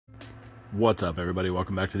What's up, everybody?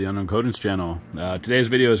 Welcome back to the Unknown Codings channel. Today's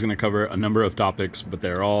video is going to cover a number of topics, but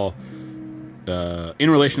they're all in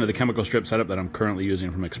relation to the chemical strip setup that I'm currently using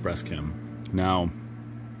from Express Chem. Now,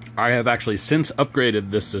 I have actually since upgraded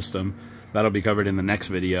this system. That'll be covered in the next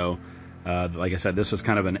video. Like I said, this was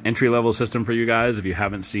kind of an entry-level system for you guys. If you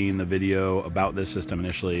haven't seen the video about this system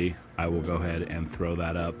initially, I will go ahead and throw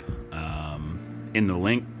that up in the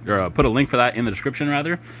link, or put a link for that in the description,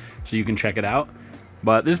 rather, so you can check it out.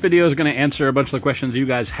 But this video is going to answer a bunch of the questions you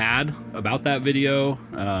guys had about that video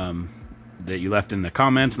that you left in the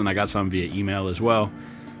comments, and I got some via email as well.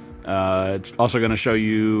 It's also going to show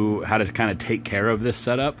you how to kind of take care of this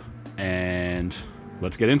setup, and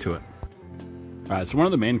let's get into it. All right, so one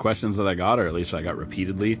of the main questions that I got, or at least I got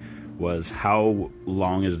repeatedly, was how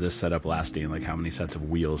long is this setup lasting? Like, how many sets of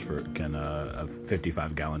wheels can a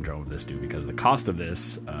 55-gallon drum of this do? Because the cost of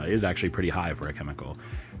this is actually pretty high for a chemical.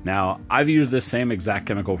 Now, I've used this same exact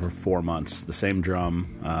chemical for 4 months, the same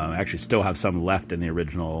drum. I actually still have some left in the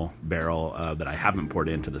original barrel that I haven't poured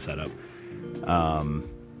into the setup.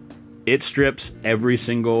 It strips every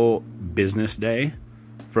single business day.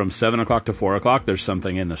 From 7 o'clock to 4 o'clock, there's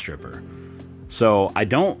something in the stripper. So I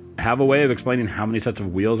don't have a way of explaining how many sets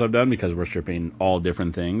of wheels I've done, because we're stripping all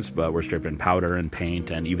different things, but we're stripping powder and paint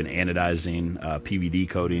and even anodizing, PVD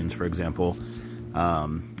coatings, for example.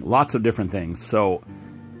 Lots of different things. So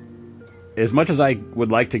as much as I would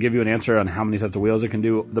like to give you an answer on how many sets of wheels it can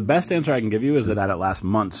do, the best answer I can give you is that it lasts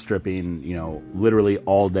months stripping, you know, literally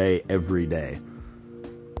all day, every day.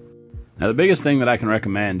 Now, the biggest thing that I can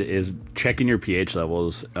recommend is checking your pH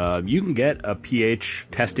levels. You can get a pH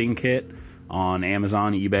testing kit on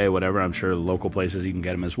Amazon, eBay, whatever. I'm sure local places you can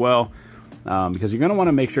get them as well, because you're going to want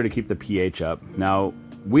to make sure to keep the pH up. Now,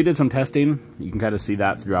 we did some testing. You can kind of see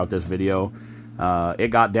that throughout this video.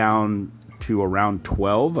 It got down to around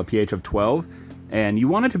 12, a pH of 12, and you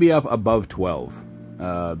want it to be up above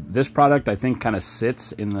 12. This product, I think, kind of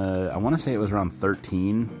sits in the, I want to say it was around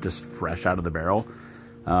 13, just fresh out of the barrel.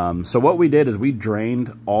 So what we did is we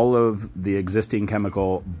drained all of the existing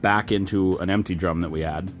chemical back into an empty drum that we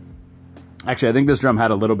had. Actually, I think this drum had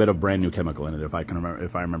a little bit of brand new chemical in it, if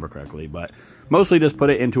I remember correctly, but mostly just put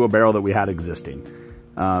it into a barrel that we had existing.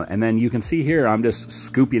 And then you can see here, I'm just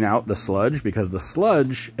scooping out the sludge, because the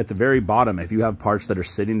sludge at the very bottom, if you have parts that are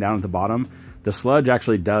sitting down at the bottom, the sludge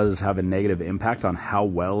actually does have a negative impact on how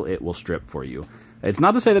well it will strip for you. It's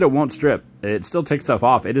not to say that it won't strip. It still takes stuff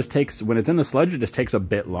off. It just takes, when it's in the sludge, it just takes a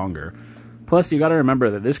bit longer. Plus, you got to remember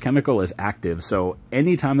that this chemical is active. So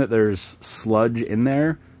anytime that there's sludge in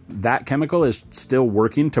there, that chemical is still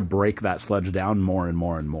working to break that sludge down more and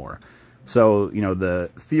more and more. So, you know,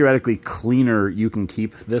 the theoretically cleaner you can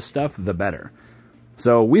keep this stuff, the better.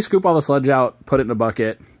 So we scoop all the sludge out, put it in a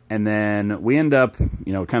bucket, and then we end up,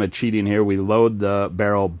 you know, kind of cheating here. We load the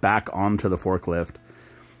barrel back onto the forklift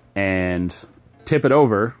and tip it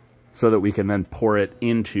over so that we can then pour it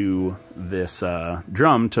into this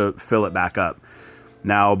drum to fill it back up.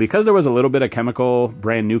 Now, because there was a little bit of chemical,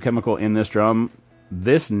 brand new chemical in this drum,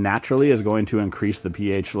 this naturally is going to increase the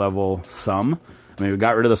pH level some. I mean, we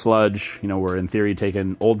got rid of the sludge. You know, we're in theory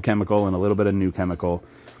taking old chemical and a little bit of new chemical.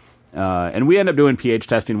 And we end up doing pH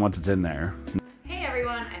testing once it's in there. Hey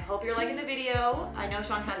everyone, I hope you're liking the video. I know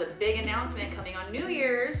Sean has a big announcement coming on New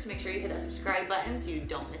Year's. Make sure you hit that subscribe button so you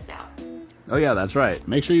don't miss out. Oh yeah, that's right.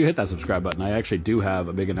 Make sure you hit that subscribe button. I actually do have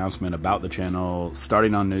a big announcement about the channel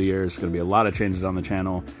starting on New Year's. There's going to be a lot of changes on the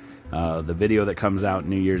channel. The video that comes out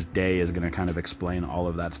New Year's Day is going to kind of explain all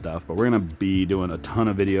of that stuff, but we're going to be doing a ton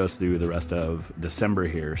of videos through the rest of December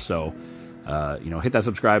here. So, you know, hit that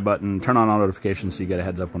subscribe button, turn on all notifications so you get a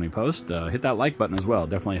heads up when we post. Hit that like button as well.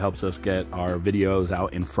 Definitely helps us get our videos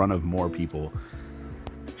out in front of more people.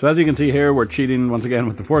 So as you can see here, we're cheating once again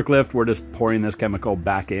with the forklift. We're just pouring this chemical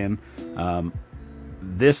back in.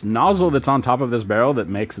 This nozzle that's on top of this barrel that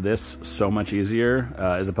makes this so much easier,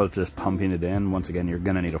 as opposed to just pumping it in. Once again, you're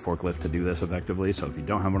going to need a forklift to do this effectively, so if you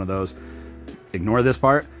don't have one of those, ignore this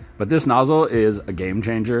part. But this nozzle is a game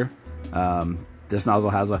changer. This nozzle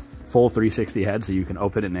has a full 360 head, so you can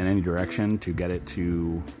open it in any direction to get it to,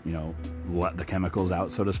 you know, let the chemicals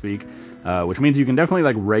out, so to speak, which means you can definitely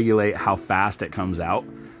like regulate how fast it comes out.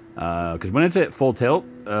 Because when it's at full tilt,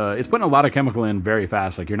 it's putting a lot of chemical in very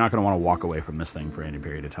fast. Like, you're not going to want to walk away from this thing for any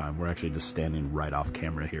period of time. We're actually just standing right off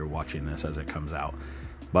camera here watching this as it comes out.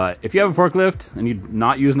 But if you have a forklift and you're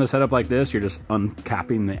not using a setup like this, you're just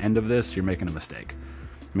uncapping the end of this, you're making a mistake.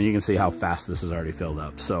 I mean, you can see how fast this is already filled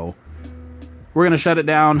up. So we're going to shut it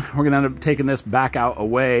down. We're going to end up taking this back out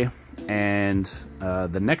away. And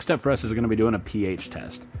the next step for us is going to be doing a pH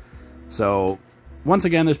test. So once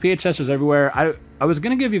again, there's pH testers everywhere. I was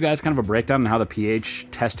going to give you guys kind of a breakdown on how the pH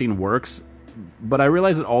testing works, but I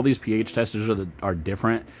realized that all these pH testers are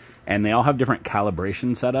different, and they all have different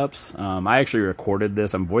calibration setups. I actually recorded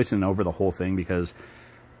this. I'm voicing over the whole thing because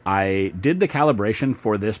I did the calibration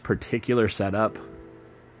for this particular setup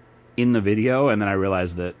in the video, and then I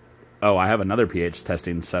realized that, oh, I have another pH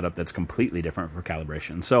testing setup that's completely different for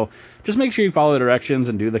calibration. So just make sure you follow the directions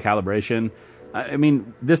and do the calibration. I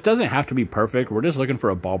mean, this doesn't have to be perfect. We're just looking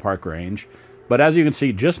for a ballpark range. But as you can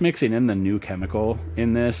see, just mixing in the new chemical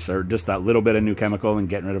in this, or just that little bit of new chemical and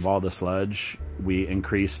getting rid of all the sludge, we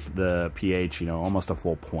increased the pH, almost a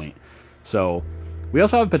full point. So we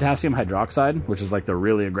also have potassium hydroxide, which is like the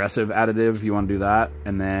really aggressive additive. You want to do that.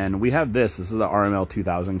 And then we have this. This is the RML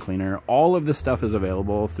 2000 cleaner. All of this stuff is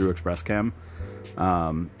available through Express Chem.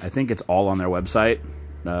 I think it's all on their website.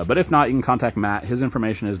 But if not, you can contact Matt. His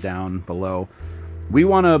information is down below. We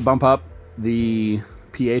want to bump up the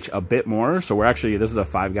pH a bit more. So this is a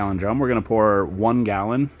 5-gallon drum. We're going to pour 1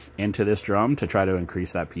 gallon into this drum to try to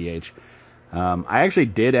increase that pH. I actually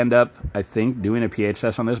did end up, I think, doing a pH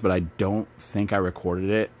test on this, but I don't think I recorded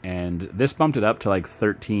it. And this bumped it up to like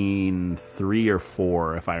 13.3 or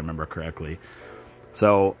 4, if I remember correctly.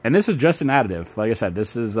 So, and this is just an additive. Like I said,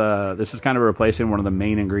 this is kind of replacing one of the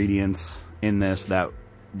main ingredients in this that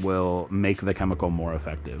will make the chemical more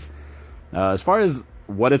effective. As far as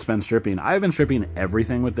what it's been stripping, I've been stripping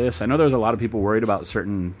everything with this. I know there's a lot of people worried about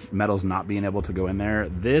certain metals not being able to go in there.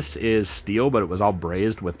 This is steel, but it was all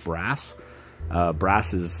brazed with brass.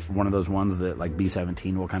 Brass is one of those ones that like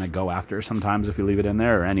B17 will kind of go after sometimes if you leave it in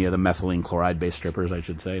there, or any of the methylene chloride based strippers, I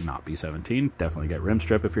should say, not B17. Definitely get rim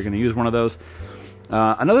strip if you're going to use one of those.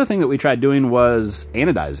 Another thing that we tried doing was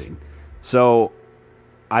anodizing. So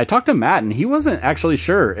I talked to Matt, and he wasn't actually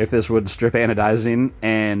sure if this would strip anodizing,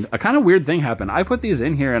 and a kind of weird thing happened. I put these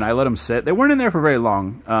in here, and I let them sit. They weren't in there for very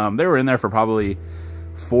long. They were in there for probably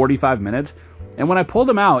 45 minutes, and when I pulled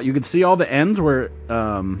them out, you could see all the ends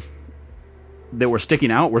that were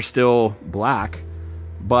sticking out were still black,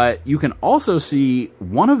 but you can also see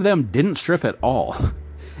one of them didn't strip at all.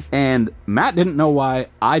 And Matt didn't know why.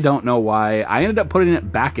 I don't know why. I ended up putting it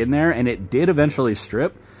back in there, and it did eventually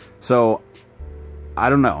strip. So I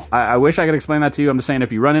don't know. I wish I could explain that to you. I'm just saying,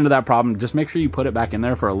 if you run into that problem, just make sure you put it back in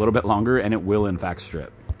there for a little bit longer, and it will in fact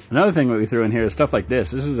strip. Another thing that we threw in here is stuff like this.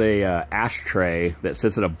 This is a ashtray that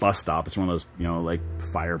sits at a bus stop. It's one of those, like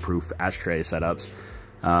fireproof ashtray setups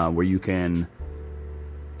where you can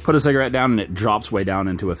put a cigarette down and it drops way down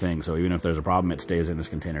into a thing. So even if there's a problem, it stays in this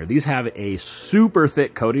container. These have a super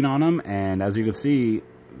thick coating on them, and as you can see,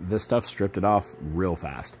 this stuff stripped it off real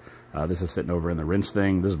fast. This is sitting over in the rinse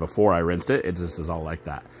thing. This is before I rinsed it. It just is all like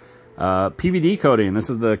that. PVD coating. This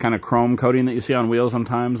is the kind of chrome coating that you see on wheels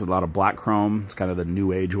sometimes. A lot of black chrome. It's kind of the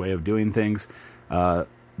new age way of doing things.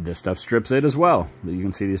 This stuff strips it as well. You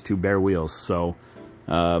can see these two bare wheels. So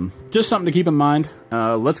just something to keep in mind.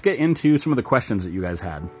 Let's get into some of the questions that you guys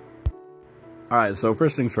had. All right, so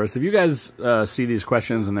first things first. If you guys see these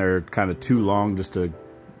questions and they're kind of too long just to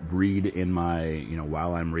read in my,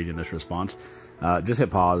 while I'm reading this response, just hit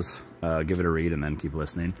pause, give it a read, and then keep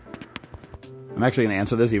listening. I'm actually going to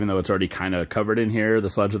answer this even though it's already kind of covered in here. The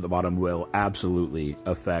sludge at the bottom will absolutely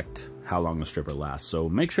affect how long the stripper lasts. So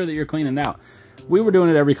make sure that you're cleaning it out. We were doing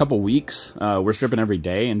it every couple weeks. We're stripping every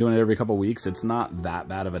day and doing it every couple weeks. It's not that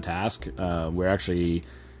bad of a task. We're actually,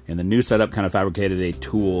 in the new setup, kind of fabricated a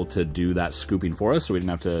tool to do that scooping for us, so we didn't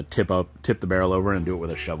have to tip the barrel over and do it with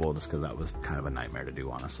a shovel, just because that was kind of a nightmare to do,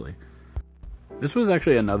 honestly. This was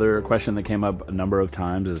actually another question that came up a number of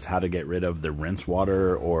times, is how to get rid of the rinse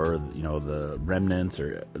water or, the remnants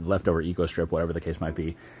or leftover eco strip, whatever the case might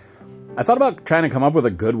be. I thought about trying to come up with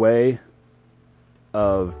a good way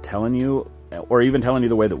of telling you, or even telling you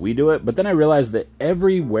the way that we do it, but then I realized that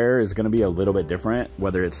everywhere is going to be a little bit different,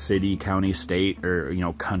 whether it's city, county, state, or,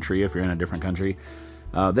 country, if you're in a different country.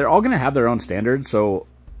 They're all going to have their own standards, so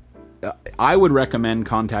I would recommend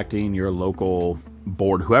contacting your local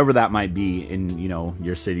board, whoever that might be in,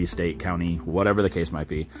 your city, state, county, whatever the case might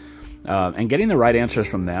be, and getting the right answers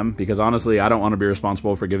from them, because honestly, I don't want to be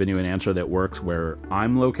responsible for giving you an answer that works where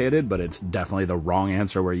I'm located, but it's definitely the wrong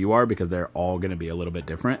answer where you are, because they're all going to be a little bit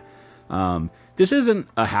different. This isn't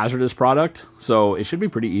a hazardous product, so it should be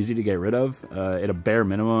pretty easy to get rid of. At a bare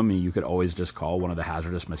minimum, you could always just call one of the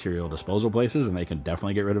hazardous material disposal places, and they can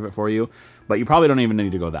definitely get rid of it for you, but you probably don't even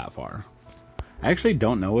need to go that far. I actually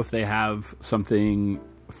don't know if they have something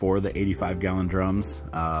for the 85-gallon drums.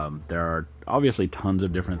 There are obviously tons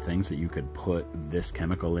of different things that you could put this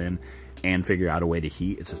chemical in and figure out a way to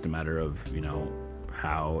heat. It's just a matter of,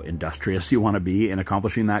 how industrious you want to be in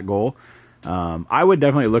accomplishing that goal. I would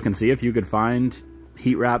definitely look and see if you could find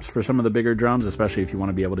heat wraps for some of the bigger drums, especially if you want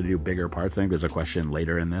to be able to do bigger parts. I think there's a question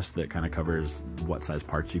later in this that kind of covers what size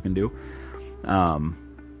parts you can do.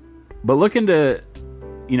 But look into,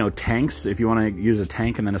 you know, tanks. If you want to use a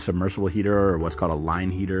tank and then a submersible heater, or what's called a line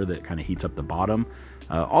heater that kind of heats up the bottom.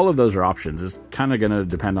 All of those are options. It's kind of going to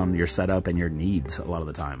depend on your setup and your needs a lot of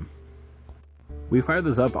the time. We fired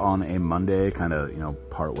this up on a Monday, kind of, you know,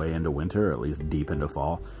 part way into winter, or at least deep into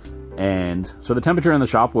fall. And so the temperature in the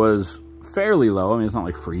shop was fairly low. I mean, it's not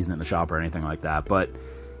like freezing in the shop or anything like that, but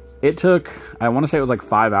it took, I want to say it was like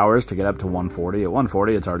 5 hours to get up to 140. At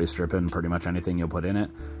 140, it's already stripping pretty much anything you'll put in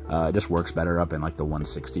it. It just works better up in like the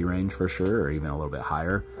 160 range for sure, or even a little bit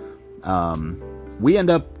higher. We end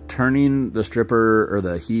up turning the stripper or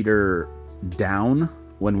the heater down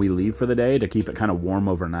when we leave for the day to keep it kind of warm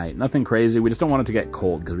overnight. Nothing crazy. We just don't want it to get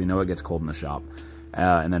cold because we know it gets cold in the shop,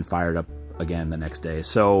 and then fire it up again the next day.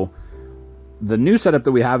 So the new setup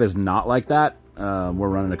that we have is not like that. We're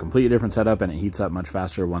running a completely different setup and it heats up much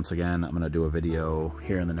faster. Once again, I'm going to do a video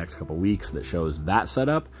here in the next couple weeks that shows that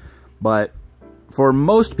setup. But for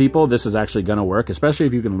most people, this is actually going to work, especially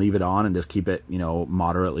if you can leave it on and just keep it, you know,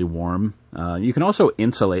 moderately warm. You can also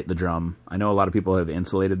insulate the drum. I know a lot of people have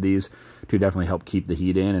insulated these to definitely help keep the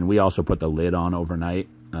heat in. And we also put the lid on overnight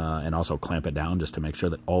and also clamp it down just to make sure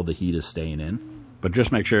that all the heat is staying in. But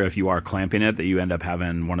just make sure if you are clamping it that you end up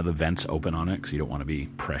having one of the vents open on it, because you don't want to be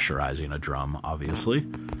pressurizing a drum, obviously.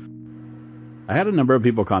 I had a number of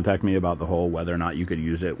people contact me about the whole whether or not you could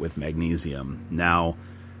use it with magnesium. Now,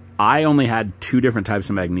 I only had 2 different types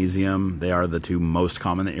of magnesium. They are the 2 most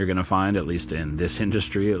common that you're going to find, at least in this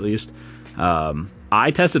industry, at least.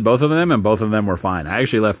 I tested both of them, and both of them were fine. I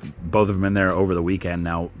actually left both of them in there over the weekend.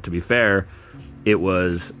 Now, to be fair, it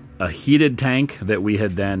was a heated tank that we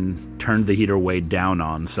had then turned the heater way down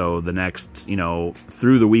on. So the next, you know,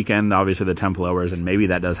 through the weekend, obviously the temp lowers, and maybe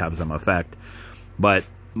that does have some effect. But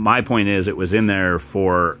my point is, it was in there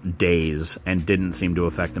for days and didn't seem to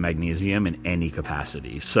affect the magnesium in any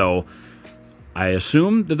capacity. So I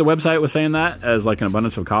assume that the website was saying that as like an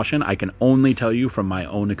abundance of caution. I can only tell you from my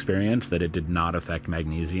own experience that it did not affect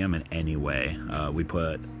magnesium in any way.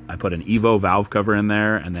 I put an Evo valve cover in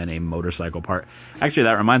there and then a motorcycle part. Actually,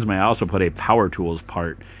 that reminds me, I also put a power tools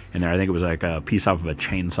part in there. I think it was like a piece off of a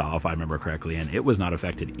chainsaw, if I remember correctly, and it was not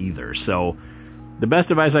affected either. So the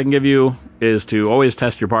best advice I can give you is to always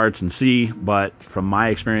test your parts and see, but from my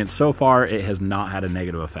experience so far, it has not had a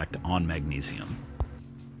negative effect on magnesium.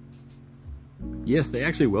 Yes, they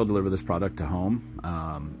actually will deliver this product to home,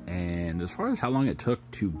 and as far as how long it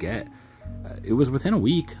took to get, it was within a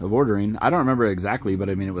week of ordering. I don't remember exactly, but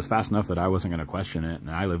I mean, it was fast enough that I wasn't going to question it, and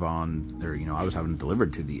I live on there, you know, I was having it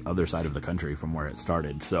delivered to the other side of the country from where it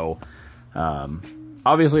started. So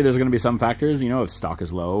obviously there's going to be some factors, you know, if stock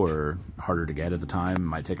is low or harder to get at the time, it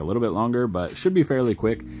might take a little bit longer, but it should be fairly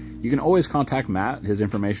quick. You can always contact Matt. His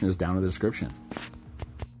information is down in the description.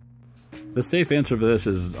 The safe answer for this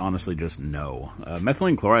is honestly just no.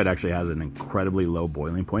 Methylene chloride actually has an incredibly low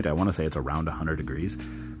boiling point. I want to say it's around 100 degrees.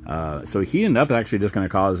 So heating up is actually just going to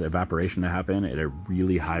cause evaporation to happen at a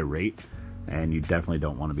really high rate, and you definitely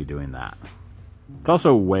don't want to be doing that. It's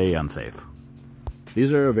also way unsafe.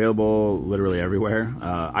 These are available literally everywhere.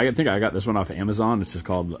 I think I got this one off of Amazon. It's just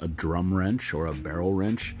called a drum wrench or a barrel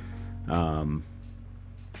wrench.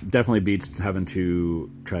 Definitely beats having to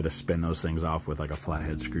try to spin those things off with like a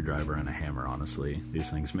flathead screwdriver and a hammer, honestly. These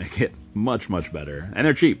things make it much, much better. And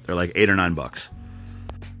they're cheap. They're like $8 or $9.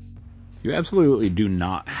 You absolutely do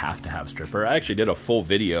not have to have stripper. I actually did a full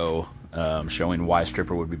video showing why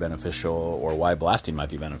stripper would be beneficial or why blasting might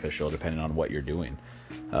be beneficial depending on what you're doing.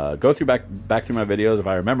 Go through back through my videos. If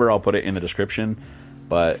I remember, I'll put it in the description.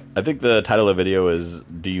 But I think the title of the video is,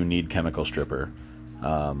 do you need chemical stripper?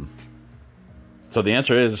 So the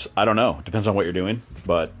answer is, I don't know. It depends on what you're doing,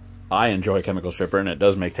 but I enjoy chemical stripper, and it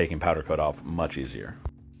does make taking powder coat off much easier.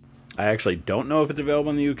 I actually don't know if it's available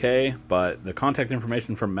in the UK, but the contact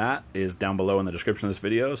information from Matt is down below in the description of this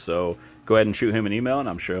video, so go ahead and shoot him an email, and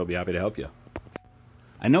I'm sure he'll be happy to help you.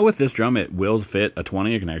 I know with this drum it will fit a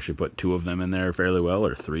 20. You can actually put 2 of them in there fairly well,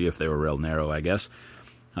 or 3 if they were real narrow, I guess.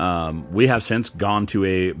 We have since gone to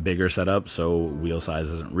a bigger setup, so wheel size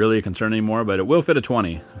isn't really a concern anymore, but it will fit a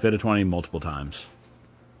 20. Fit a 20 multiple times.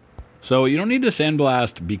 So you don't need to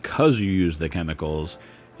sandblast because you use the chemicals.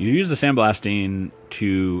 You use the sandblasting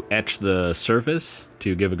to etch the surface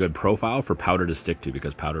to give a good profile for powder to stick to,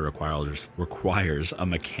 because powder requires a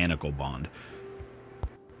mechanical bond.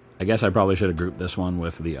 I guess I probably should have grouped this one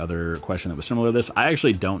with the other question that was similar to this. I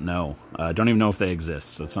actually don't know. I don't even know if they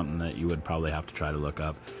exist. So it's something that you would probably have to try to look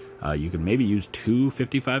up. You could maybe use 2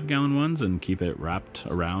 55-gallon ones and keep it wrapped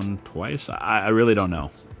around twice. I really don't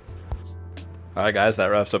know. Alright guys, that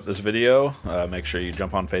wraps up this video. Make sure you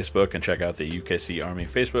jump on Facebook and check out the UKC Army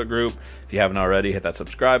Facebook group. If you haven't already, hit that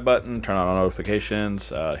subscribe button, turn on notifications,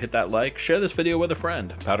 hit that like, share this video with a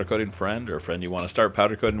friend, powder coating friend, or a friend you want to start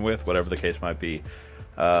powder coating with, whatever the case might be.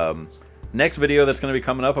 Next video that's going to be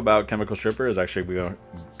coming up about chemical stripper is actually going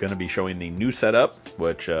to be showing the new setup,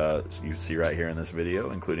 which you see right here in this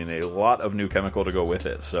video, including a lot of new chemical to go with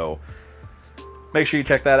it. So make sure you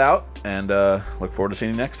check that out, and look forward to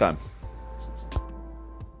seeing you next time.